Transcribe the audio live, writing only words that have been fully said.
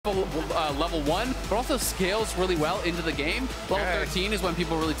level 1, but also scales really well into the game. Level 13 is when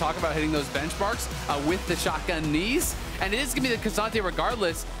people really talk about hitting those benchmarks with the shotgun knees. And it is going to be the Kazante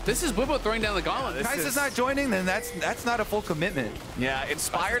regardless. This is Whippo throwing down the gauntlet. Kai's not joining, then that's not a full commitment. Yeah,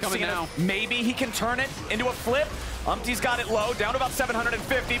 Inspired coming now. Maybe he can turn it into a flip. Umpty's got it low, down to about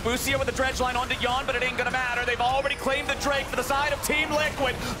 750. Busio with the dredge line onto Yon, but it ain't gonna matter. They've already claimed the Drake for the side of Team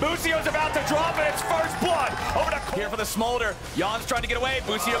Liquid. Busio's about to drop it. It's first blood. Over to here for the Smolder. Yon's trying to get away.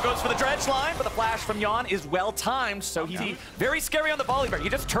 Busio goes for the dredge line, but the flash from Yon is well timed, so he's very scary on the volley bear. You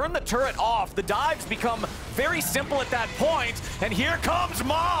just turn the turret off. The dives become very simple at that point, and here comes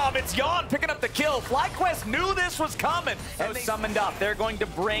Mob. It's Yon picking up the kill. FlyQuest knew this was coming, and they summoned up. They're going to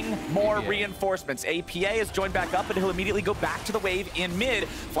bring more reinforcements. APA is joined back up, and he'll immediately go back to the wave in mid.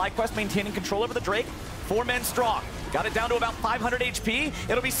 FlyQuest maintaining control over the Drake. 4 men strong. Got it down to about 500 HP.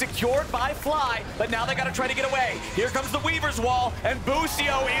 It'll be secured by Fly, but now they got to try to get away. Here comes the Weaver's Wall, and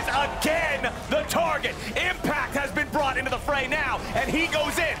Busio is again the target. Impact has been brought into the fray now, and he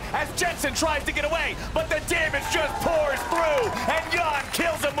goes in as Jensen tries to get away, but the damage just pours through, and Yon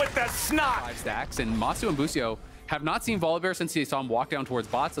kills him with the snot. 5 stacks, and Masu and Busio have not seen Volibear since they saw him walk down towards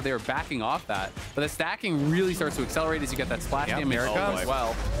bot, so they are backing off that. But the stacking really starts to accelerate as you get that splash damage as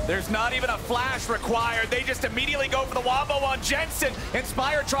well. There's not even a flash required. They just immediately go for the wombo on Jensen.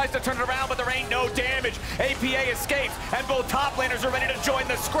 Inspire tries to turn it around, but there ain't no damage. APA escapes, and both top laners are ready to join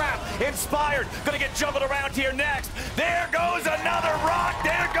the scrap. Inspired, gonna get juggled around here next. There goes another rock.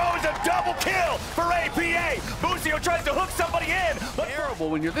 There goes a double kill for APA. Busio tries to hook somebody in. But terrible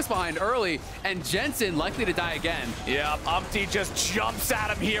when you're this behind early, and Jensen likely to die again. Yeah, Umpty just jumps at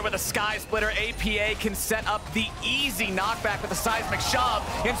him here with a Sky Splitter. APA can set up the easy knockback with a seismic shove.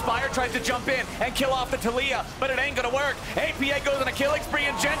 Inspire tries to jump in and kill off the Talia, but it ain't gonna work. APA goes on a killing spree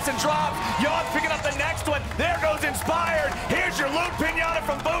and Jensen drops. Yon picking up the next one. There goes Inspired. Here's your loot pinata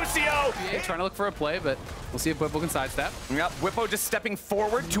from Busio. Trying to look for a play, but we'll see if Whippo can sidestep. Yep, Whippo just stepping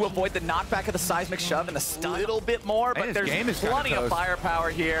forward to avoid the knockback of the seismic shove and the stun. A little bit more, but there's plenty of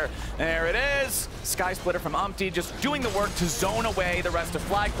firepower here. There it is. Sky Splitter from Umpty just doing the work to zone away the rest of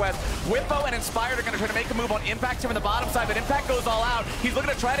FlyQuest. Whippo and Inspired are going to try to make a move on Impact here on the bottom side, but Impact goes all out. He's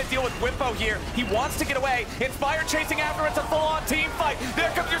looking to try to deal with Whippo here. He wants to get away. Inspired chasing after. It's a full-on team fight. There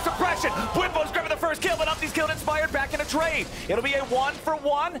comes your suppression. Whippo's grabbing the first kill, but Umpty's killed Inspired back in a trade. It'll be a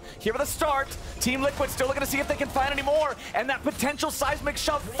 1-for-1 here at the start. Team Liquid still looking to see if they can find any more, and that potential seismic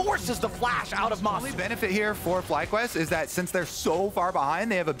shove forces the flash out of Moss. The only benefit here for FlyQuest is that since they're so far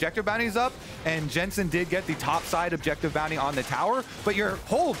behind, they have objective bounties up, and Jensen did get the top side objective bounty on the tower, but your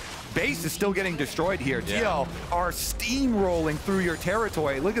whole base is still getting destroyed here. TL are steamrolling through your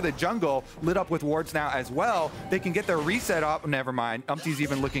territory. Look at the jungle lit up with wards now as well. They can get their reset up. Never mind. Umpty's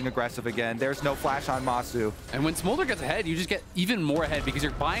even looking aggressive again. There's no flash on Masu. And when Smolder gets ahead, you just get even more ahead because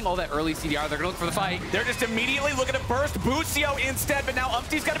you're buying all that early CDR. They're going to look for the fight. They're just immediately looking to burst Busio instead, but now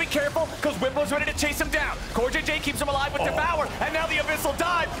Umpty's got to be careful because Whippo's ready to chase him down. CoreJJ keeps him alive with Devour, and now the Abyssal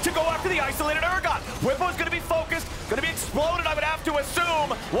dive to go after the isolated Urgot. Whippo's going to be focused, going to be exploded, I would have to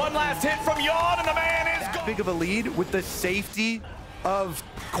assume. One last hit from Yon, and the man is gone. Big of a lead with the safety of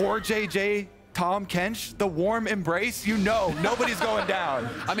CoreJJ, Tom Kench, the warm embrace. You know, nobody's going down.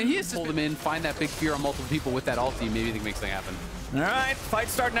 I mean, he has to hold him in, find that big fear on multiple people with that ulti. Maybe they can make something happen. All right, fight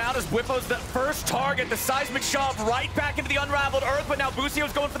starting out as Whippo's the first target. The seismic shove right back into the unraveled earth, but now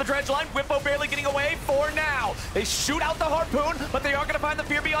Busio's going for the dredge line. Whippo barely getting away for now. They shoot out the harpoon, but they aren't going to find the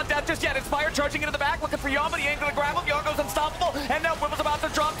fear beyond death just yet. Inspire charging into the back, looking for Yon, but he ain't going to grab him. Yon goes unstoppable, and now Whippo's about to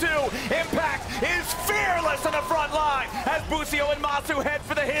drop too. Impact is fearless on the front line as Busio and Masu head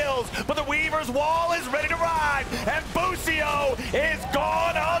for the hills, but the Weaver's Wall is ready to ride, and Busio is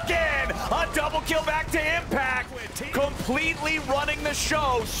gone again. A double kill back to Impact, completely running the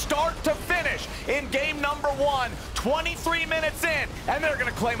show start to finish in game number 1, 23 minutes in, and they're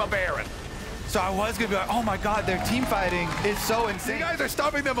gonna claim a Baron. So I was gonna be like, oh my God, their team fighting is so insane. You guys are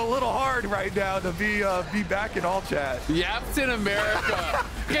stopping them a little hard right now to be back in all chat. Yapped in America.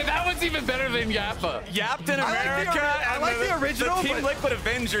 Okay, that one's even better than Yappa. Yapped in America. I like the original. The Team Liquid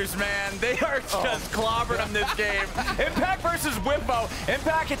Avengers, man. They are just clobbering them this game. Impact versus Whippo.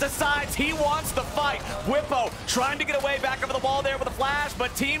 Impact hits sides. He wants the fight. Whippo trying to get away back over the wall there with a flash,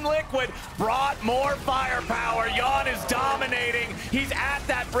 but Team Liquid brought more firepower. Yon is dominating. He's at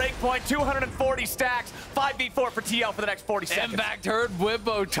that breakpoint. 240 stacks. 5v4 for TL for the next 40 seconds. Impact heard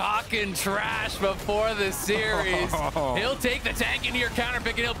Whippo talking trash before the series. He'll take the tank into your counter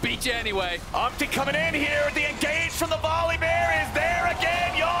pick and he'll beat you anyway. Umpty coming in here. The engage from the volley bear is there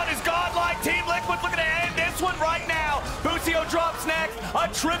again. Yon is godlike. Team Liquid looking to end this one right now. Busio drops next. A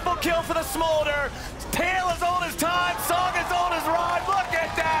triple kill for the Smolder. Tale as old as time. Song as old as rhyme. Look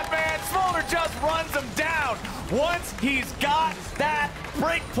at that. once he's got that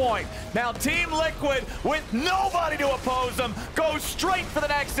break point. Now Team Liquid, with nobody to oppose them, goes straight for the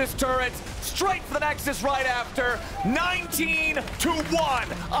Nexus turrets, straight for the Nexus right after. 19-1,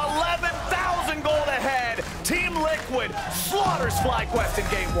 11,000 gold ahead. Team Liquid slaughters FlyQuest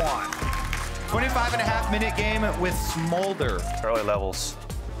in game 1. 25.5-minute game with Smolder. Early levels.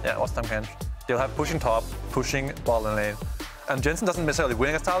 Yeah, what's time can? They'll have pushing top, pushing bottom lane. And Jensen doesn't necessarily win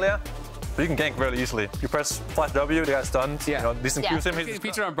against Talia, but you can gank very easily. You press flash W, they got stunned. Yeah. You know, decent Qs him. He's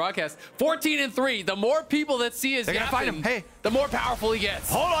featured on broadcast. 14-3. The more people that see his find him. Hey, the more powerful he gets.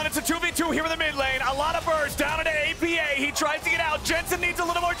 Hold on, it's a 2v2 here in the mid lane. A lot of burst down into APA. He tries to get out. Jensen needs a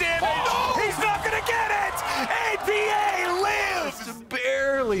little more damage. Oh. He's not gonna get it. APA lives. Just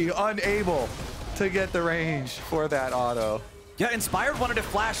barely unable to get the range for that auto. Yeah, Inspired wanted to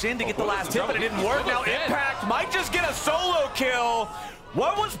flash in to get the last hit, but it didn't work. Now Impact might just get a solo kill.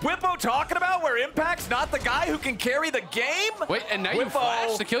 What was Whippo talking about, where Impact's not the guy who can carry the game? Wait, and now you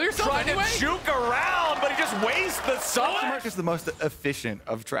flash to kill yourself trying anyway? to juke around, but he just wastes the summon. Mark is the most efficient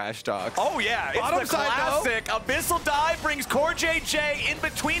of trash talks. Oh yeah, Bottom it's the side, classic. Abyssal Dive brings Core JJ in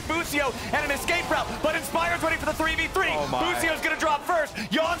between Busio and an escape route, but Inspired's ready for the 3v3. Oh my. Busio's gonna drop first.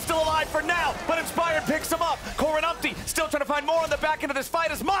 Yon's still alive for now, but Inspired picks him up. Core and Umpty still trying to find more on the back end of this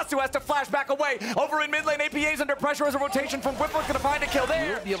fight as Masu has to flash back away. Over in mid lane, APA's under pressure as a rotation from Whippo's gonna find a kill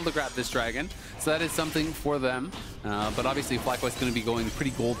there. We'll be able to grab this dragon, so that is something for them. But obviously, FlyQuest is going to be going pretty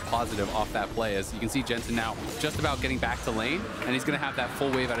gold positive off that play. As you can see, Jensen now just about getting back to lane, and he's going to have that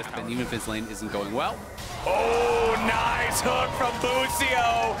full wave at his spin, even if his lane isn't going well. Oh, nice hook from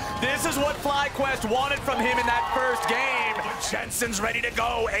Busio. This is what FlyQuest wanted from him in that first game. Jensen's ready to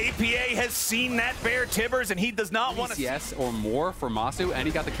go. APA has seen that bear Tibbers, and he does not want to... LCS or more for Masu, and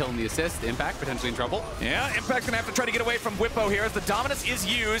he got the kill in the assist. Impact potentially in trouble. Yeah, Impact's gonna have to try to get away from Whippo here as the dominance is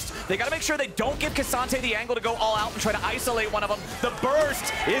used. They gotta make sure they don't give Kazante the angle to go all out and try to isolate one of them. The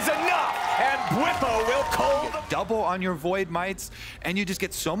burst is enough, and Whippo will cold. Double on your Void Mites, and you just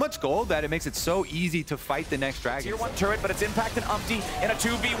get so much gold that it makes it so easy to fight the next dragon. Tier 1 turret, but it's Impact and Umpty in a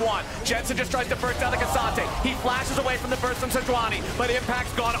 2v1. Jensen just tries to burst down the Kazante. He flashes away from the burst from Sejuani, but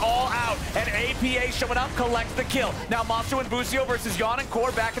Impact's gone all out, and APA showing up collects the kill. Now Masu and Busio versus Yon and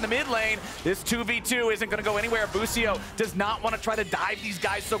Core back in the mid lane. This 2v2 isn't gonna go anywhere. Busio does not want to try to dive these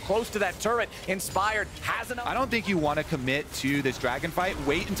guys so close to that turret. Inspired has enough. I don't think you want to commit to this dragon fight.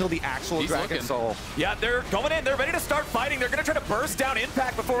 Wait until the actual dragon soul. Yeah, they're going in. They're ready to start fighting. They're going to try to burst down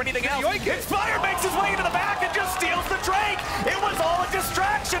Impact before anything else. Inspired makes his way into the back and just steals the Drake. It was all a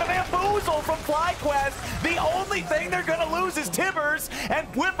distraction, a bamboozle from FlyQuest. The only thing they're going to lose is Tibbers, and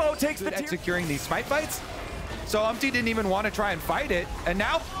Whippo takes the tier. Securing these smite fights. So Umpty didn't even want to try and fight it, and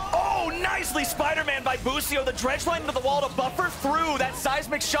now... Oh, nicely Spider-Man by Busio. The dredge line into the wall to buffer through that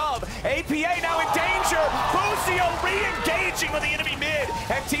seismic shove. APA now in danger. Busio re-engaging with the enemy mid.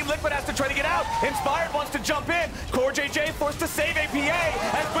 And Team Liquid has to try to get out. Inspired wants to jump in. Core JJ forced to save APA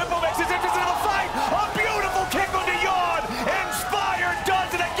as Whippo makes his entrance into the fight. A beautiful kick onto Yon. Inspired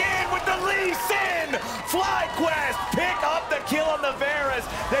does it again with the Lee Sin. FlyQuest pick up the kill on the Varus.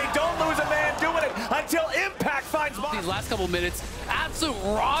 They don't lose a man doing it until Impact finds these last couple minutes. Absolute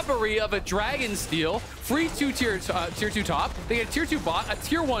robbery of a dragon steal. Free tier 2 top. They get a tier 2 bot, a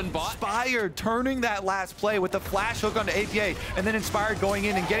tier 1 bot. Inspired turning that last play with the flash hook onto APA, and then Inspired going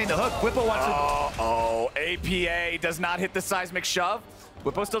in and getting the hook. Whippo wants to... APA does not hit the seismic shove.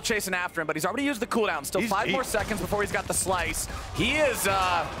 Whippo's still chasing after him, but he's already used the cooldown. Still 5 more seconds before he's got the slice. He's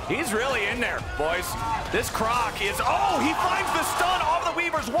really in there, boys. This Croc is, he finds the stun off the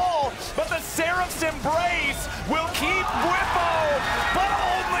Weaver's wall, but the Seraph's Embrace will keep Whippo, but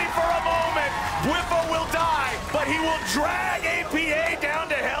only for a moment. Whippo will die, but he will drag APA down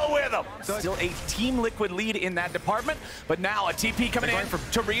to hell with him. Still a Team Liquid lead in that department, but now a TP coming in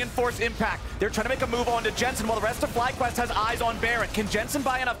to reinforce Impact. They're trying to make a move on to Jensen while the rest of FlyQuest has eyes on Baron. Can Jensen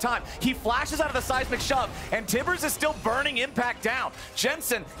buy enough time? He flashes out of the seismic shove, and Tibbers is still burning Impact down.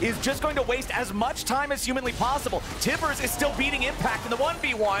 Jensen is just going to waste as much time as humanly possible. Tibbers is still beating Impact in the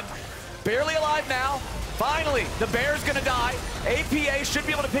 1v1. Barely alive now. Finally, the Bear's gonna die. APA should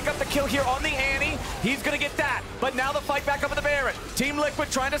be able to pick up the kill here on the Annie. He's gonna get that, but now the fight back up with the Baron. Team Liquid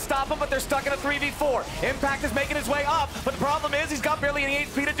trying to stop him, but they're stuck in a 3v4. Impact is making his way up, but the problem is he's got barely any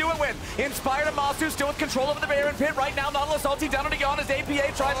HP to do it with. Inspired and Masu still with control over the Baron pit. Right now, Nautilus ulti down into Yon as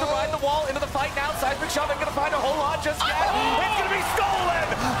APA tries to ride the wall into the fight now. Seismic Shove ain't gonna find a whole lot just yet. It's gonna be stolen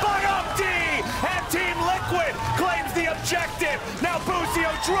by Umpty, and Team Liquid claims the objective. Now Busio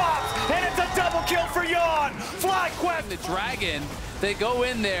drops, and it's a double kill for Yon. FlyQuest. The dragon, they go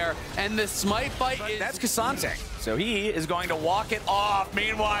in there, and the smite fight is... That's Kazante. So he is going to walk it off.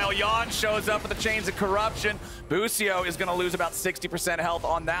 Meanwhile, Jan shows up with the Chains of Corruption. Bucio is going to lose about 60% health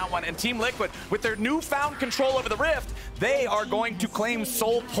on that one. And Team Liquid, with their newfound control over the Rift, they are going to claim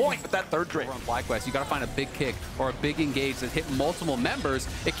Soul Point with that third Drake. On FlyQuest, you got to find a big kick or a big engage that hit multiple members.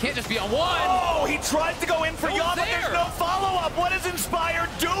 It can't just be on one. Oh, he tried to go in for Jan, but there's no follow-up. What is Inspired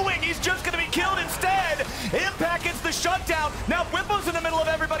doing? He's just going to be killed instead. Impact gets the shutdown. Now Whippo's in the middle of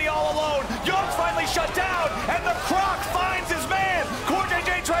everybody all alone. Jan's finally shut down, and the Croc finds his man.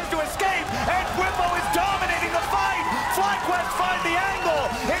 CoreJJ tries to escape, and Whippo is dominating the fight. FlyQuest find the angle.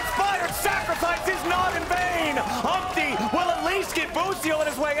 Inspired sacrifice is not in vain. Humpty will at least get Bucio on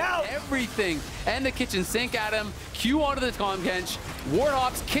his way out. Everything and the kitchen sink at him. Q onto the Tom Kench.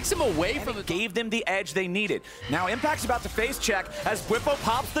 Warhawks kicks him away from the... Gave them the edge they needed. Now Impact's about to face check as Whippo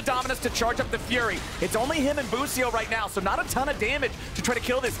pops the Dominus to charge up the Fury. It's only him and Bucio right now, so not a ton of damage to try to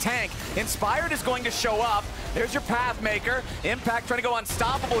kill this tank. Inspired is going to show up. There's your Pathmaker. Impact trying to go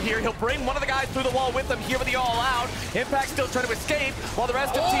unstoppable here. He'll bring one of the guys through the wall with him here with the all-out. Impact still trying to escape while the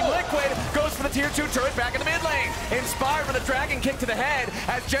rest of Team Liquid goes for the tier 2 turret back in the mid lane. Inspired with a dragon kick to the head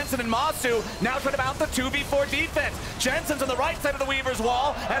as Jensen and Masu now trying to mount the 2v4 defense. Jensen's on the right side of the Weaver's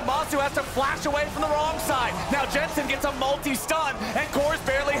wall, and Masu has to flash away from the wrong side. Now Jensen gets a multi-stun, and Core's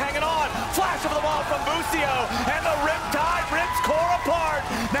barely hanging on. Flash over the wall from Bucio, and the Riptide rips Core apart.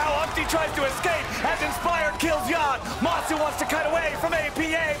 Now Humpty tries to escape as Inspired kills Jan. Masu wants to cut away from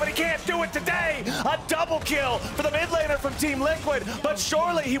APA, but he can't do it today. A double kill for the mid laner from Team Liquid, but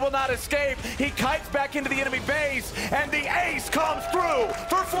surely he will not escape. He kites back into the enemy base, and the ace comes through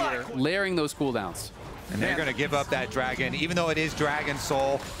for Fly. Layering those cooldowns. And they're going to give up that dragon, even though it is Dragon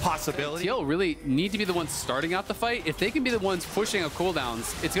Soul possibility. TL really need to be the ones starting out the fight. If they can be the ones pushing out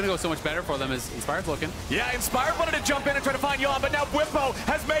cooldowns, it's going to go so much better for them as Inspired's looking. Yeah, Inspired wanted to jump in and try to find Jan, but now Whippo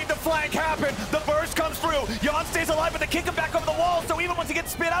has made the flank happen. The burst comes through. Jan stays alive, but they kick him back over the wall, so even once he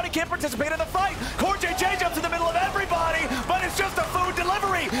gets spit out, he can't participate in the fight. CoreJJ jumps in the middle of everybody, but it's just a food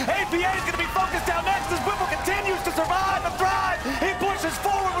delivery. APA is going to be focused down next as Whippo continues to survive and thrive. He pushes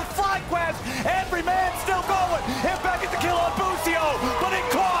forward with FlyQuest. Every man still going. Impact gets the kill on Bucio, but it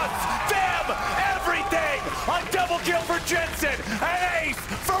costs them everything. A double kill for Jensen. An ace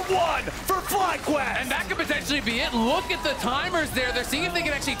for one for FlyQuest. And that could potentially be it. Look at the timers there. They're seeing if they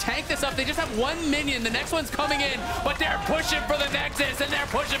can actually tank this up. They just have one minion. The next one's coming in, but they're pushing for the Nexus, and they're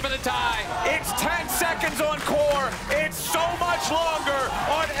pushing for the tie. It's 10 seconds on Core. It's so much longer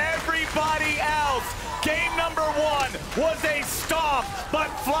on everybody else. Game number 1 was a stomp, but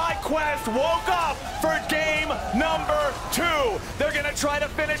FlyQuest woke up for game number 2. They're gonna try to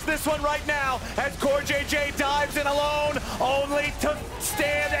finish this one right now as CoreJJ dives in alone, only to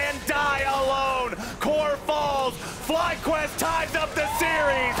stand and die alone. Core falls, FlyQuest ties up the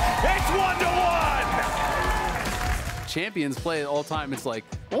series. It's 1-1. Champions play all time. It's like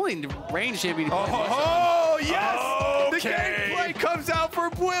only range champion. Oh, yes! Okay. The gameplay comes out for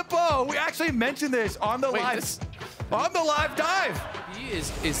Whippo. We actually mentioned this on the live dive. He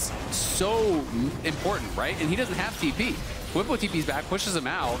is so important, right? And he doesn't have TP. Whippo TP's back, pushes him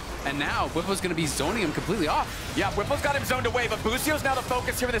out, and now Whippo's going to be zoning him completely off. Yeah, Whippo's got him zoned away, but Bucio's now the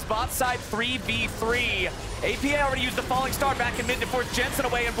focus here with this bot side 3v3. APA already used the falling star back in mid to force Jensen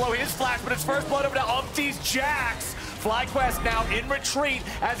away and blow his flash, but it's first blood over to Umpty's Jax. FlyQuest now in retreat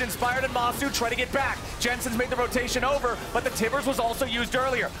as Inspired and Masu try to get back. Jensen's made the rotation over, but the Tibbers was also used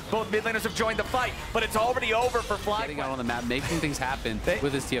earlier. Both mid laners have joined the fight, but it's already over for FlyQuest. Getting out on the map, making things happen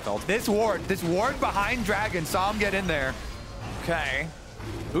with his TFL. This ward behind Dragon saw him get in there. Okay.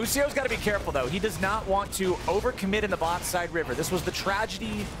 Bucio's got to be careful, though. He does not want to overcommit in the bot side river. This was the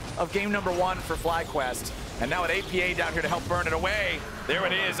tragedy of game number 1 for FlyQuest. And now an APA down here to help burn it away. There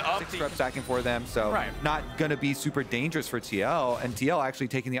it is. 6 reps stacking for them, so not going to be super dangerous for TL. And TL actually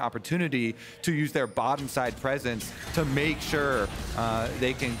taking the opportunity to use their bottom side presence to make sure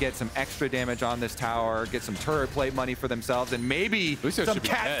they can get some extra damage on this tower, get some turret plate money for themselves, and maybe some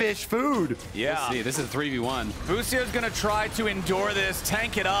catfish food. Yeah. Let's see, this is a 3v1. Bucio's going to try to endure this,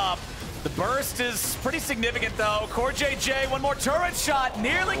 tank it up. The burst is pretty significant, though. CoreJJ, one more turret shot,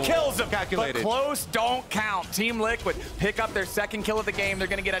 nearly kills him. Calculated. But close don't count. Team Liquid pick up their second kill of the game. They're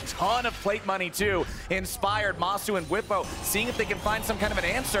going to get a ton of plate money, too. Inspired, Masu, and Whippo seeing if they can find some kind of an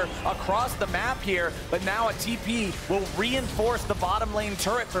answer across the map here. But now a TP will reinforce the bottom lane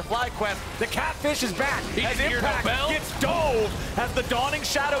turret for FlyQuest. The catfish is back as Impact gets dove as the Dawning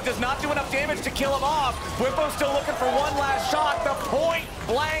Shadow does not do enough damage to kill him off. Whippo's still looking for one last shot. The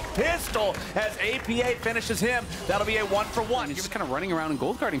point-blank pistol as APA finishes him. That'll be a 1-for-1. He's just kind of running around and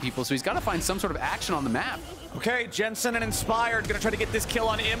gold guarding people, so he's got to find some sort of action on the map. Okay, Jensen and Inspired gonna try to get this kill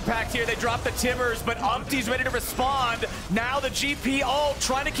on Impact here. They drop the Tibbers, but Umpty's ready to respond. Now the GP ult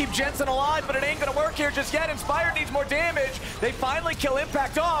trying to keep Jensen alive, but it ain't gonna work here just yet. Inspired needs more damage. They finally kill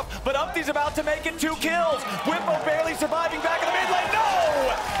Impact off, but Umpty's about to make it 2 kills. Whippo barely surviving back in the mid lane.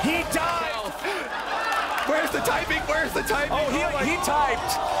 No! He died! Where's the typing? Where's the typing? Oh, he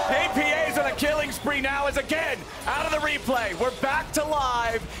typed. APA's on a killing spree now as again, out of the replay. We're back to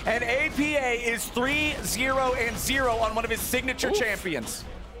live, and APA is 3-0-0 on one of his signature champions.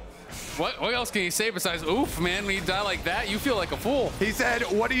 What else can you say besides, oof, man, when you die like that, you feel like a fool. He said,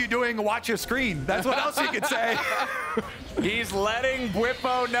 what are you doing? Watch your screen. That's what else he could say. He's letting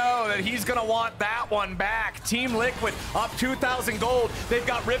Whippo know that he's going to want that one back. Team Liquid up 2,000 gold. They've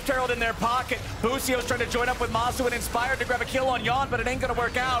got Rift Herald in their pocket. Busio's trying to join up with Masu and Inspired to grab a kill on Yon, but it ain't going to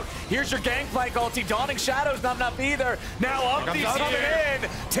work out. Here's your Gangplank ulti. Dawning Shadow's not enough either. Now Umpty's coming in.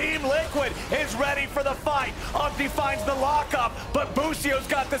 Team Liquid is ready for the fight. Umpty finds the lockup, but Busio's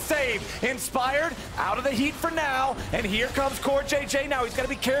got the save. Inspired out of the heat for now, and here comes Core JJ now. He's got to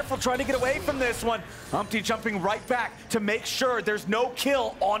be careful trying to get away from this one. Umpty jumping right back to make sure there's no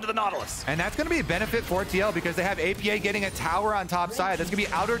kill onto the Nautilus. And that's going to be a benefit for TL because they have APA getting a tower on top side. That's going to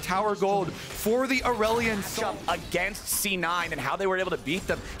be outer tower gold for the Aurelian Soul. Against C9 and how they were able to beat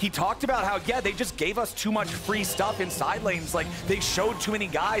them. He talked about how, yeah, they just gave us too much free stuff in side lanes. Like, they showed too many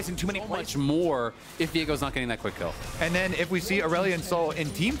guys and too many much more if Viego's not getting that quick kill. And then if we see Aurelian Soul in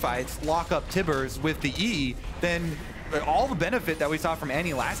team fights lock up Tibbers with the E, then all the benefit that we saw from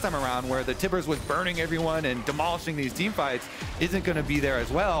Annie last time around where the Tibbers was burning everyone and demolishing these team fights isn't going to be there as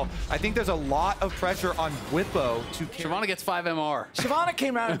well. I think there's a lot of pressure on Whippo to carry. Shyvana gets 5 MR. Shyvana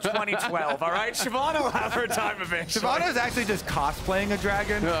came out in 2012, all right? Shyvana will have her time eventually. Shyvana is actually just cosplaying a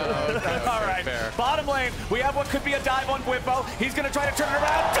dragon. All right, fair. Bottom lane, we have what could be a dive on Whippo. He's going to try to turn it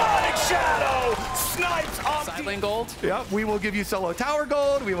around. Dawning Shadow snipes off Side lane gold. Yep, we will give you solo tower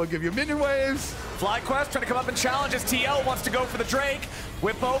gold. We will give you minion waves. FlyQuest trying to come up and challenge as TL wants to go for the Drake.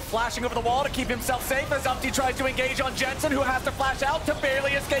 Whippo flashing over the wall to keep himself safe as Umpty tries to engage on Jensen, who has to flash out to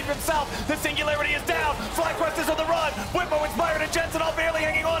barely escape himself. The singularity is down. FlyQuest is on the run. Whippo Inspired and Jensen all barely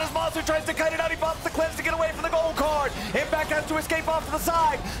hanging on as Monster tries to kite it out. He bumps the cleanse to get away from the gold card. Impact has to escape off to the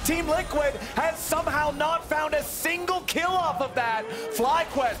side. Team Liquid has somehow not found a single kill off of that.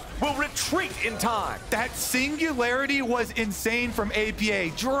 FlyQuest will retreat in time. That singularity was insane from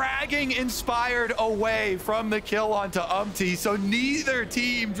APA, dragging Inspired away from the kill onto Umpty, so neither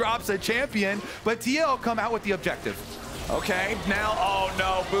team drops a champion, but TL come out with the objective. Okay, now, oh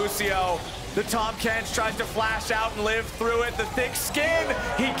no, Busio. The Tom Kench tries to flash out and live through it. The thick skin,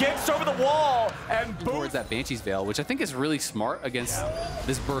 he gets over the wall and towards that Banshee's Veil, which I think is really smart against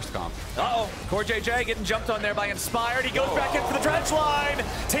this burst comp. Uh-oh, Core JJ getting jumped on there by Inspired. He goes back into the dredge line.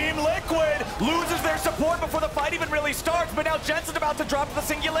 Team Liquid loses their support before the fight even really starts, but now Jensen's about to drop the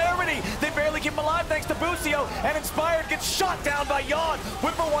singularity. They barely keep him alive thanks to Busio, and Inspired gets shot down by Yon.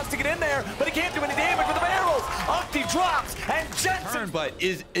 Whipper wants to get in there, but he can't do any damage with the barrels. Umpty drops, and Jensen but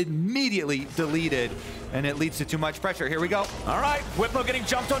is immediately deleted, and it leads to too much pressure. Here we go. All right, Whippo getting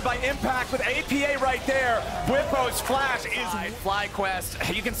jumped on by Impact with APA right there. Whippo's flash is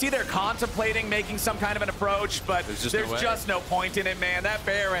FlyQuest. You can see they're contemplating making some kind of an approach, but there's just no point in it, man. That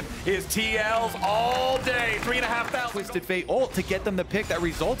Baron is TL's all day. 3,500. Twisted Fate ult to get them the pick that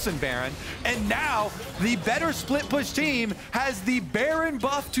results in Baron, and now the better split push team has the Baron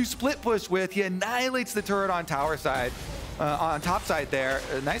buff to split push with. He annihilates the turret on tower side. On top side there.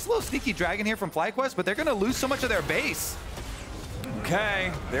 A nice little sneaky dragon here from FlyQuest, but they're going to lose so much of their base.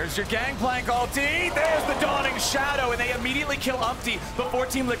 Okay, there's your Gangplank ulti. There's the Dawning Shadow, and they immediately kill Umpty before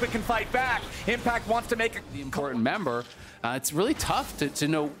Team Liquid can fight back. Impact wants to make the important member. It's really tough to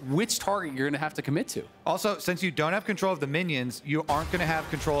know which target you're going to have to commit to. Also, since you don't have control of the minions, you aren't going to have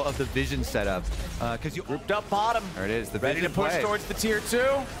control of the vision setup. Because you grouped up bottom. There it is, the ready to vision push play towards the tier 2.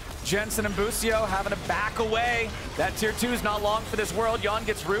 Jensen and Busio having to back away. That tier 2 is not long for this world. Yon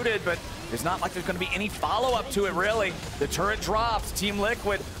gets rooted, but it's not like there's going to be any follow-up to it, really. The turret drops. Team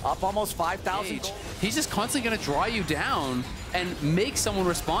Liquid up almost 5,000. He's just constantly going to draw you down and make someone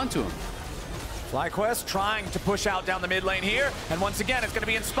respond to him. FlyQuest trying to push out down the mid lane here, and once again, it's going to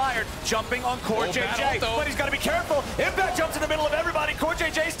be Inspired jumping on Core JJ, but he's got to be careful. Impact jumps in the middle of everybody. Core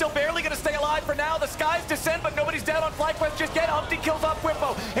JJ still barely going to stay alive for now. The skies descend, but nobody's down on FlyQuest just yet. Umpty kills off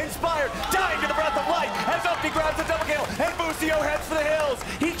Whippo. Inspired dying to the breath of light as Umpty grabs the double kill, and Busio heads for the hills.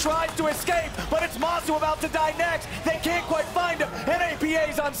 He tries to escape, but it's Masu about to die next. They can't quite find him, and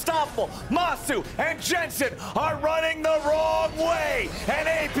APA's unstoppable. Masu and Jensen are running the wrong way, and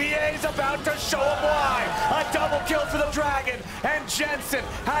APA show him why. A double kill for the Dragon, and Jensen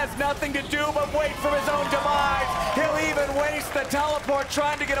has nothing to do but wait for his own demise. He'll even waste the teleport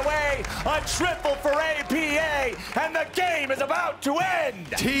trying to get away. A triple for APA, and the game is about to end.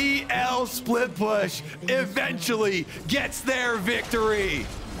 TL split push eventually gets their victory.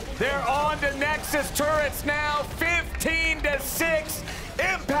 They're on to Nexus turrets now, 15-6.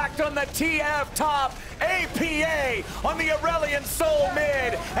 Impact on the TF top, APA on the Aurelion Soul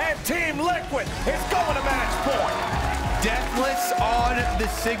mid, and Team Liquid is going to match point. Deathless on the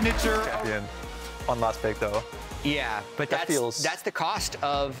signature. Champion on last pick though. Yeah, but that's the cost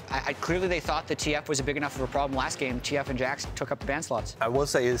of. Clearly, they thought the TF was a big enough of a problem last game. TF and Jax took up the ban slots. I will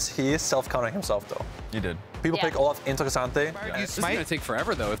say he is self-counting himself though. You did. People pick Olaf into Kazante. This is going to take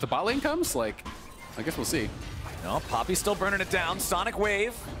forever, though. If the bot lane comes, like, I guess we'll see. No, Poppy's still burning it down. Sonic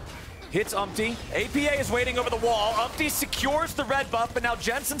Wave hits Umpty. APA is waiting over the wall. Umpty secures the red buff, but now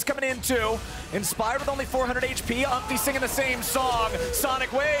Jensen's coming in too. Inspired with only 400 HP. Umpty singing the same song.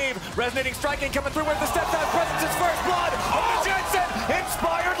 Sonic Wave, resonating striking coming through with the steadfast presence. His first blood. Oh, Jensen!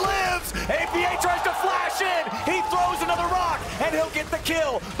 Inspired lives. APA tries to flash in. He throws another rock, and he'll get the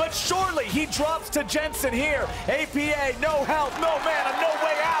kill. But surely he drops to Jensen here. APA, no help, no mana, no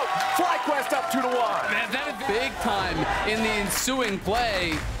way out. FlyQuest up 2-1. Man, that is big time in the ensuing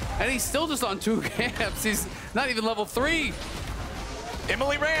play. And he's still just on 2 camps. He's not even level 3.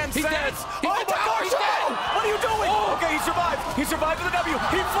 Emily Rand says, dead. oh my gosh, no! What are you doing? Oh. Okay, he survived. He survived with the W.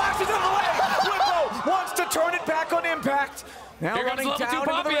 He flashes in the way. Whippo wants to turn it back on Impact. Now Here running down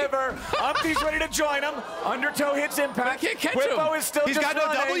into the river. Umpty's ready to join him. Undertow hits Impact. Can't catch Whippo him. is still He's just got no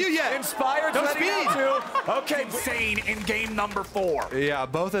running. W yet. Inspired's No ready speed. now too. Okay, insane in game number 4. Yeah,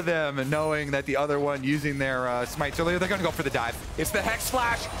 both of them knowing that the other one using their smites earlier, they're going to go for the dive. It's the Hex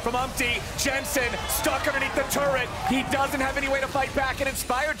Flash from Umpty. Jensen stuck underneath the turret. He doesn't have any way to fight back, and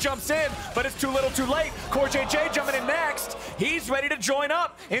Inspired jumps in, but it's too little too late. CoreJJ jumping in next. He's ready to join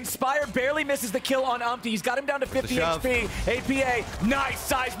up. Inspired barely misses the kill on Umpty. He's got him down to 50 HP. APA, nice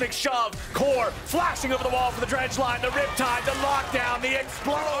seismic shove. Core flashing over the wall for the dredge line. The Riptide, the lockdown, the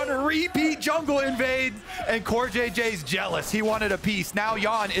explode. Repeat jungle invade, and CoreJJ's jealous. He wanted a piece. Now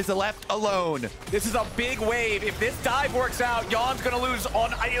Jan is left alone. This is a big wave. If this dive works out, Jan's going to lose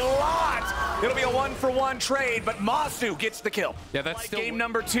on a lot. It'll be a 1-for-1 trade, but Masu gets the kill. Yeah, that's like still game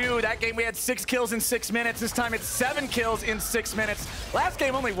number 2. That game we had 6 kills in 6 minutes. This time it's 7 kills in 6 minutes. Last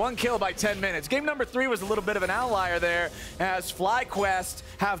game only 1 kill by 10 minutes. Game number 3 was a little bit of an outlier there, as FlyQuest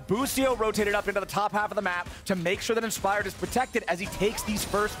have Busio rotated up into the top half of the map to make sure that Inspired is protected as he takes these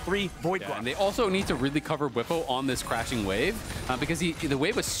first 3 Void Buffs. And they also need to really cover Whippo on this crashing wave because the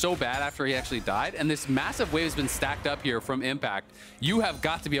wave was so bad after he actually died, and this massive wave has been stacked up here from Impact. You have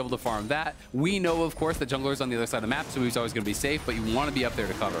got to be able to farm that. We know, of course, that jungler's on the other side of the map, so he's always going to be safe, but you want to be up there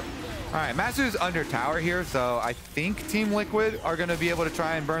to cover. All right, Masu's under tower here, so I think Team Liquid are going to be able to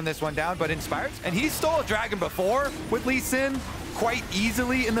try and burn this one down, but Inspired, and he stole a dragon before with Lee Sin quite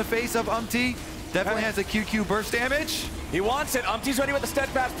easily in the face of Umpty. Definitely has a QQ burst damage. He wants it. Umpty's ready with the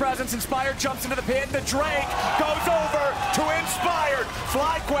steadfast presence. Inspired jumps into the pit. The Drake goes over to Inspired.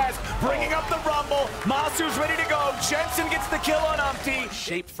 FlyQuest bringing up the rumble. Masu's ready to go. Jensen gets the kill on Umpty.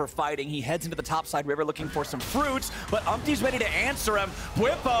 Shaped for fighting. He heads into the topside river looking for some fruits, but Umpty's ready to answer him.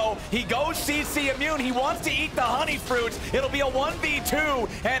 Whippo, he goes CC immune. He wants to eat the honey fruits. It'll be a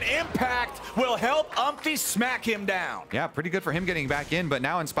 1v2, and Impact will help Umpty smack him down. Yeah, pretty good for him getting back in, but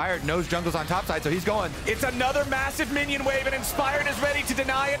now Inspired knows jungle's on topside, so he's going. It's another massive minion wave, and Inspired is ready to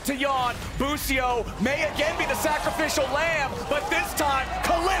deny it to Jan. Busio may again be the sacrificial lamb, but this time,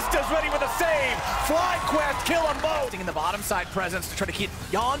 Kallista's ready with a save. FlyQuest, kill them both. In the bottom side presence to try to keep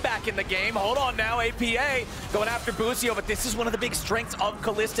Jan back in the game. Hold on now, APA going after Busio, but this is one of the big strengths of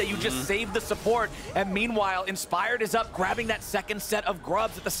Kallista. You just save the support, and meanwhile, Inspired is up, grabbing that second set of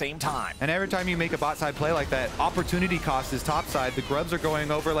grubs at the same time. And every time you make a bot side play like that, opportunity cost is top side. The grubs are going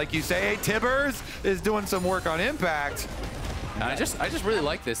over, like you say. Tibbers is doing some work on Impact. I just really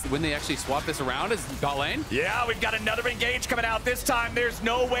like this when they actually swap this around as bot lane. Yeah, we've got another engage coming out. This time, there's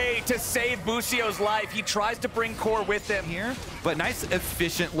no way to save Busio's life. He tries to bring Core with him Here, but nice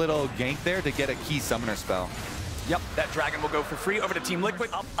efficient little gank there to get a key summoner spell. Yep, that dragon will go for free over to Team Liquid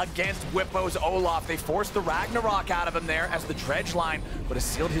up against Whippo's Olaf. They forced the Ragnarok out of him there as the dredge line would have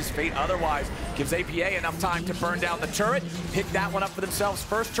sealed his fate otherwise. Gives APA enough time to burn down the turret, pick that one up for themselves.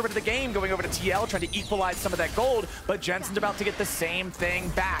 First turret of the game going over to TL, trying to equalize some of that gold, but Jensen's about to get the same thing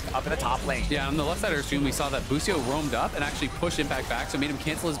back up in the top lane. Yeah, on the left side of our stream, we saw that Busio roamed up and actually pushed Impact back, so it made him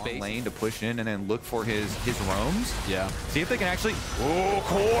cancel his base. Lane to push in and then look for his roams. Yeah. See if they can actually... Ooh,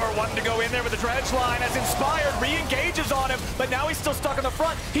 Core wanting to go in there with the dredge line as Inspired re-engages on him, but now he's still stuck in the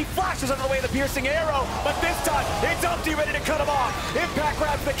front. He flashes out of the way of the piercing arrow, but this time, it's Umpty ready to cut him off. Impact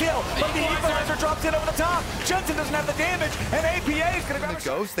grabs the kill, but the equalizer drops in over the top. Jensen doesn't have the damage, and APA is going to grab the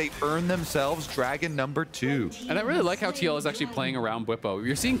Ghost. They earn themselves Dragon number 2. And I really like how TL is actually playing around Bwipo.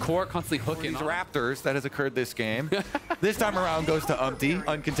 You're seeing Core constantly hooking These Raptors that has occurred this game. This time around goes to Umpty,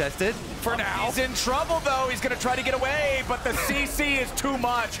 uncontested. For now. He's in trouble, though. He's going to try to get away, but the CC is too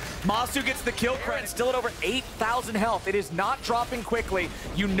much. Masu gets the kill credit, still at over 8,000 health. It is not dropping quickly.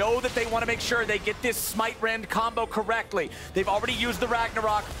 You know that they want to make sure they get this Smite Rend combo correctly. They've already used the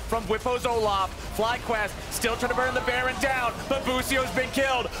Ragnarok from Bwipo's Olaf. FlyQuest still trying to burn the Baron down, but Busio's been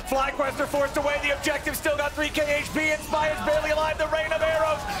killed. FlyQuest are forced away. The objective still got 3k HP. Inspire's barely alive. The rain of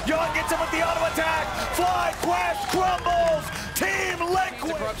arrows. Yon gets him with the auto attack. FlyQuest crumbles. Team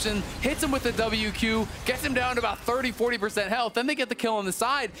Liquid. Corruption hits him with the WQ, gets him down to about 30-40% health. Then they get the kill on the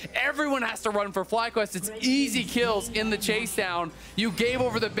side. Everyone has to run for FlyQuest. It's easy kills in the chase down. You gave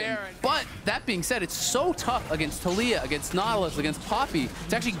over the Baron. But that being said, it's so tough against Talia, against Nautilus, against Poppy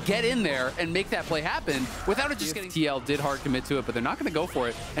to actually get in there and make that play happen without it just getting. TL did hard commit to it, but they're not going to go for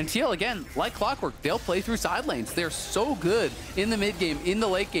it. And TL, again, like clockwork, they'll play through side lanes. They're so good in the mid game, in the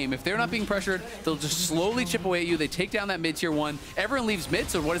late game. If they're not being pressured, they'll just slowly chip away at you. They take down that mid tier 1. Everyone leaves mid,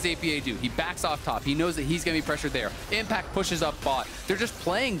 so what does APA do? He backs off top. He knows that he's going to be pressured there. Impact pushes up bot. They're just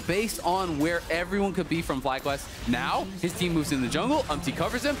playing based on where everyone could be from FlyQuest. Now, his team moves in the jungle. Umpty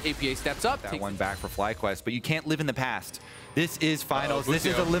covers him. APA steps up. That one back for FlyQuest, but you can't live in the past. This is finals. This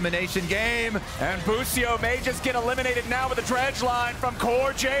is elimination game. And Busio may just get eliminated now with a dredge line from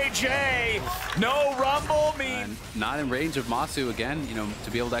Core JJ. No rumble means. And not in range of Masu again, you know,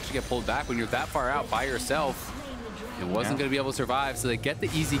 to be able to actually get pulled back when you're that far out by yourself. It wasn't going to be able to survive, so they get the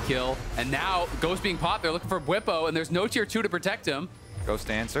easy kill. And now, Ghost being popped, they're looking for Bwipo, and there's no tier 2 to protect him.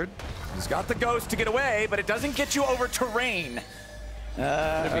 Ghost answered. He's got the Ghost to get away, but it doesn't get you over terrain.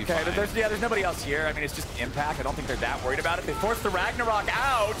 Okay, there's nobody else here. I mean, it's just Impact. I don't think they're that worried about it. They forced the Ragnarok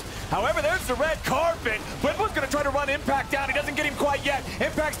out. However, there's the red carpet. Bwipo's going to try to run Impact down. He doesn't get him quite yet.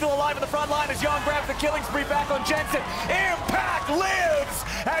 Impact's still alive in the front line as Yon grabs the killing spree back on Jensen. Impact lives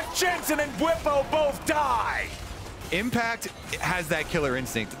as Jensen and Bwipo both die. Impact has that killer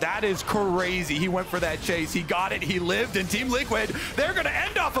instinct. That is crazy. He went for that chase. He got it. He lived. And Team Liquid, they're going to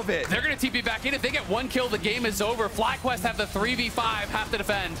end off of it. They're going to TP back in. If they get one kill, the game is over. FlyQuest have the 3v5, have to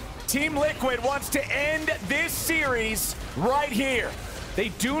defend. Team Liquid wants to end this series right here. They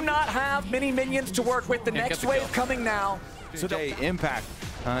do not have many minions to work with. The next wave coming now. So Impact.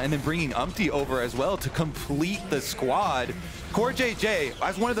 And then bringing Umpty over as well to complete the squad. Core JJ,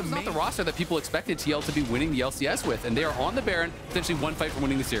 as one of the main... Not the roster that people expected TL to be winning the LCS with, and they are on the Baron, potentially one fight from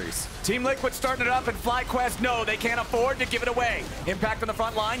winning the series. Team Liquid starting it up, and FlyQuest, no, they can't afford to give it away. Impact on the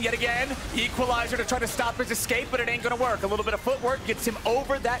front line yet again. Equalizer to try to stop his escape, but it ain't gonna work. A little bit of footwork gets him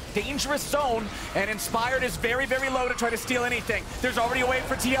over that dangerous zone, and Inspired is very, very low to try to steal anything. There's already a wave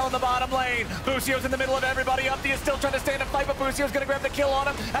for TL in the bottom lane. Busio's in the middle of everybody. Umpty is still trying to stand and fight, but Busio's gonna grab the kill on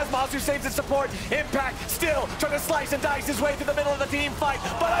him as Masu saves his support. Impact still trying to slice and dice his way to the middle of the team fight,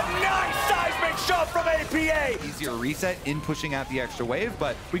 but a nice seismic shot from APA. Easier reset in pushing out the extra wave,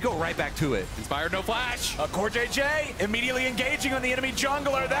 but we go right back to it. Inspired, no flash. Core JJ immediately engaging on the enemy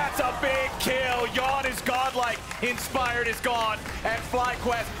jungler. That's a big kill. Yon is godlike. Inspired is gone. And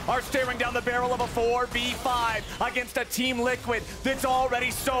FlyQuest are staring down the barrel of a 4v5 against a Team Liquid that's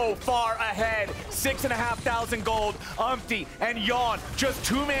already so far ahead. 6,500 gold. Umpty and Yon just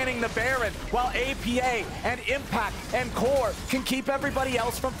two-manning the Baron, while APA and Impact and Core can keep everybody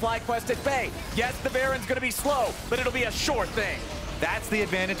else from FlyQuest at bay. Yes, the Baron's going to be slow, but it'll be a short thing. That's the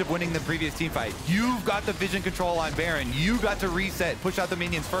advantage of winning the previous team fight. You've got the vision control on Baron. You got to reset, push out the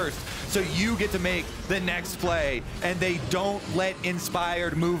minions first, so you get to make the next play, and they don't let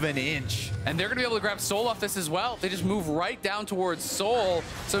Inspired move an inch. And they're going to be able to grab Soul off this as well. They just move right down towards Soul.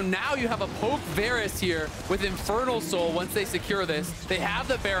 So now you have a poke Varus here with Infernal Soul once they secure this. They have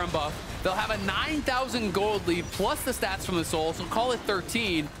the Baron buff. They'll have a 9,000 gold lead plus the stats from the Soul, so call it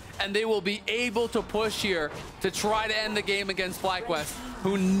 13. And they will be able to push here to try to end the game against FlyQuest,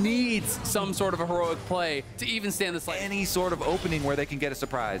 who needs some sort of a heroic play to even stand this like any sort of opening where they can get a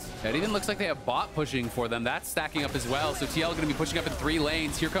surprise. It even looks like they have bot pushing for them. That's stacking up as well. So TL going to be pushing up in 3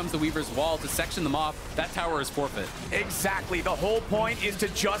 lanes. Here comes the Weaver's Wall to section them off. That tower is forfeit. Exactly. The whole point is to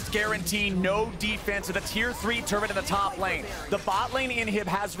just guarantee no defense of the tier 3 turret in the top lane. The bot lane inhib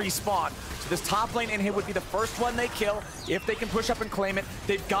has respawned. So this top lane inhib would be the first one they kill if they can push up and claim it.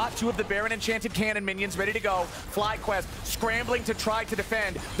 They've got 2 of the Baron Enchanted Cannon minions ready to go. FlyQuest scrambling to try to defend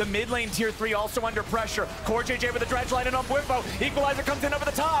defend. The mid lane tier 3 also under pressure. KazaLoLLCShighlights with the dredge line and on Bwimbo. Equalizer comes in over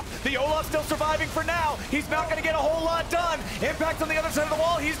the top. The Olaf still surviving for now. He's not going to get a whole lot done. Impact on the other side of the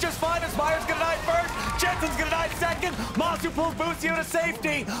wall. He's just fine. Aspire's going to die first. Jensen's going to die second. Masu pulls Busio to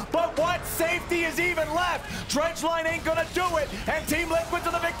safety. But what safety is even left? Dredge line ain't going to do it. And Team Liquid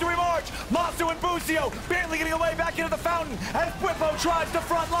to the victory march. Masu and Busio barely getting away back into the fountain as Bwimbo tries to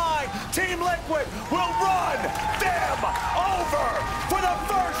front line. Team Liquid will run them over for the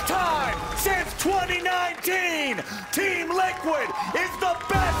first time since 2019. Team Liquid is the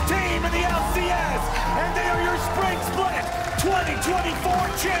best team in the LCS, and they are your Spring Split 2024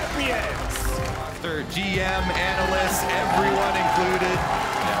 champions. After GM, analysts, everyone included.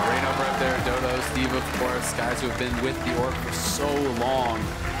 Yeah, Rainover up there, Dodo, Steve, of course, guys who have been with the Orc for so long,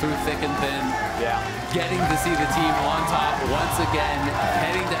 through thick and thin. Yeah. Getting to see the team on top once again,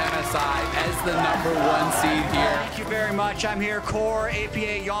 heading to MSI as the #1 seed here. Thank you very much. I'm here, Core,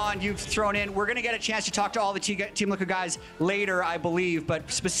 APA, Yon, you've thrown in. We're going to get a chance to talk to all the Team Liquid guys later, I believe, but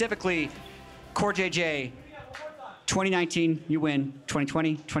specifically, Core JJ, 2019, you win.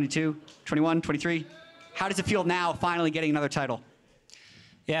 2020, 22, 21, 23. How does it feel now, finally getting another title?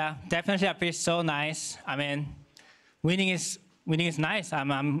 Yeah, definitely I feel so nice. I mean, winning is nice.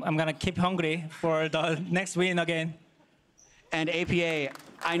 I'm gonna keep hungry for the next win again. And APA,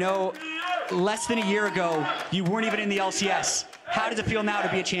 I know less than a year ago, you weren't even in the LCS. How does it feel now to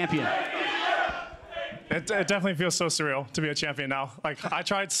be a champion? It definitely feels so surreal to be a champion now. Like, I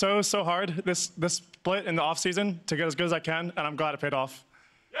tried so hard this split in the off season to get as good as I can, and I'm glad it paid off.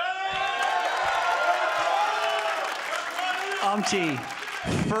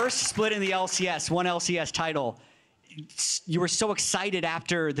 First split in the LCS, one LCS title. You were so excited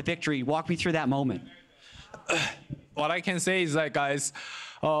after the victory. Walk me through that moment. What I can say is that, guys,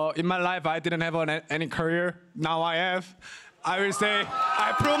 in my life, I didn't have any career. Now I have. I will say,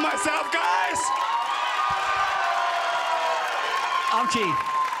 I proved myself, guys!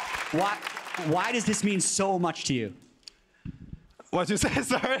 Why does this mean so much to you? What you say,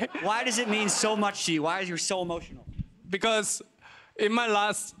 sorry? Why does it mean so much to you? Why are you so emotional? Because in my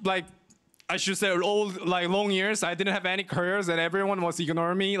last, I should say, long years, I didn't have any careers, and everyone was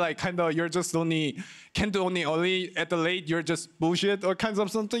ignoring me. Like, kind of, you're just can do only early. At the late, you're just bullshit or kinds of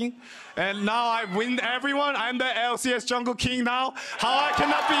something. And now I win everyone. I'm the LCS Jungle King now. How I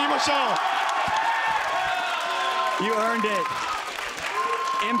cannot be emotional? You earned it.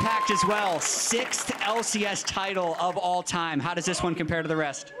 Impact as well, 6th LCS title of all time. How does this one compare to the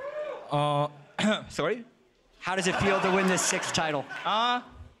rest? Sorry? How does it feel to win this 6th title?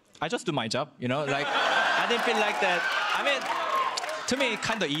 I just do my job, you know? Like, I didn't feel like that. I mean, to me,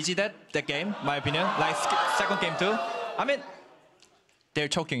 kind of easy that game, my opinion. Like, second game too. I mean, they're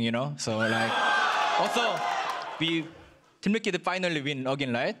choking, you know? So, like, also, Team Liquid finally win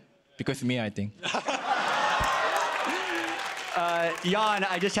again, right? Because of me, I think. Jan,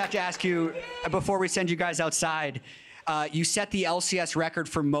 I just have to ask you, before we send you guys outside, you set the LCS record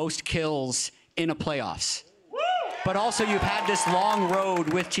for most kills in a playoffs. But also, you've had this long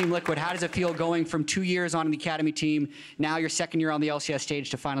road with Team Liquid. How does it feel going from 2 years on in the Academy team, now your 2nd year on the LCS stage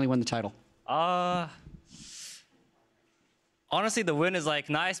to finally win the title? Honestly, the win is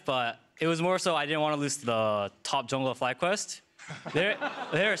nice, but it was more so I didn't want to lose to the top jungle of FlyQuest.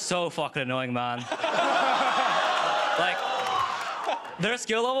 They're so fucking annoying, man. Their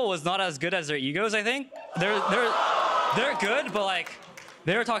skill level was not as good as their egos, I think. They're good, but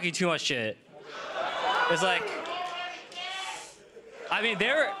they were talking too much shit. It's I mean,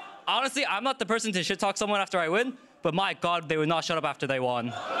 honestly, I'm not the person to shit talk someone after I win, but my God, they would not shut up after they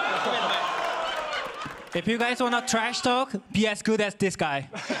won. If you guys want to trash talk, be as good as this guy.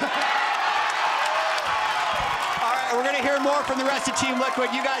 All right, we're going to hear more from the rest of Team Liquid.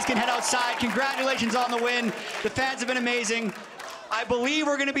 You guys can head outside. Congratulations on the win. The fans have been amazing. I believe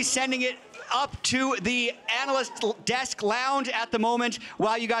we're going to be sending it up to the analyst desk lounge at the moment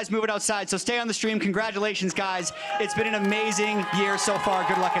while you guys move it outside. So stay on the stream. Congratulations, guys. It's been an amazing year so far.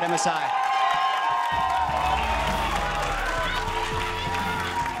 Good luck at MSI.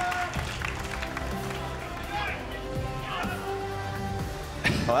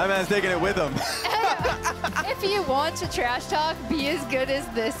 Well, that man's taking it with him. If you want to trash talk, be as good as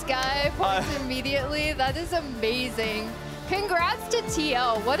this guy. Points immediately. That is amazing. Congrats to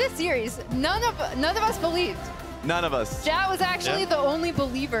TL. What a series. None of us believed. None of us. Jat was actually the only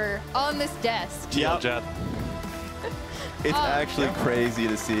believer on this desk. Jat. It's actually crazy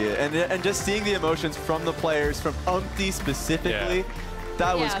to see it. And just seeing the emotions from the players, from Umpty specifically,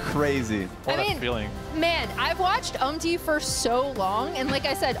 that was crazy. What a feeling. Man, I've watched Umpty for so long, and like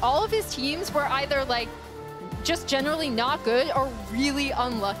I said, all of his teams were either just generally not good or really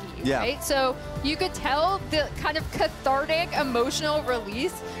unlucky, right? So you could tell the kind of cathartic emotional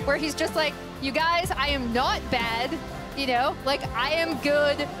release where he's just like, you guys, I am not bad, you know, like I am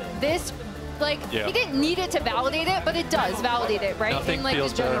good. This, like, he didn't need it to validate it, but it does validate it, right? Nothing in like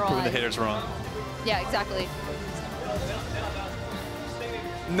feels the better general proving the eyes. haters wrong. Yeah, exactly.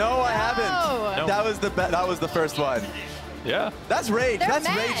 No, I haven't. No. That was the first one. Yeah. That's rage. They're That's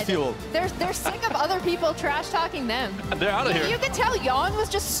mad. rage fuel. They're sick of other people trash talking them. They're out of here. You could tell Jan was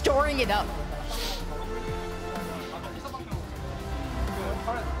just storing it up.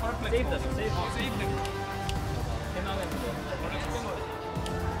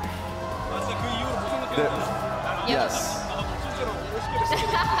 Yes.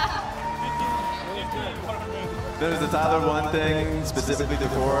 There's the Tyler 1 thing specifically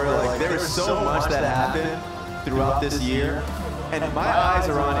before. Like, there is so much that happened throughout this year, and my eyes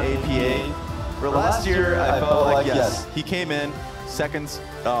are on APA. For last year, I felt like, yes, he came in seconds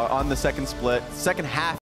on the second split, second half.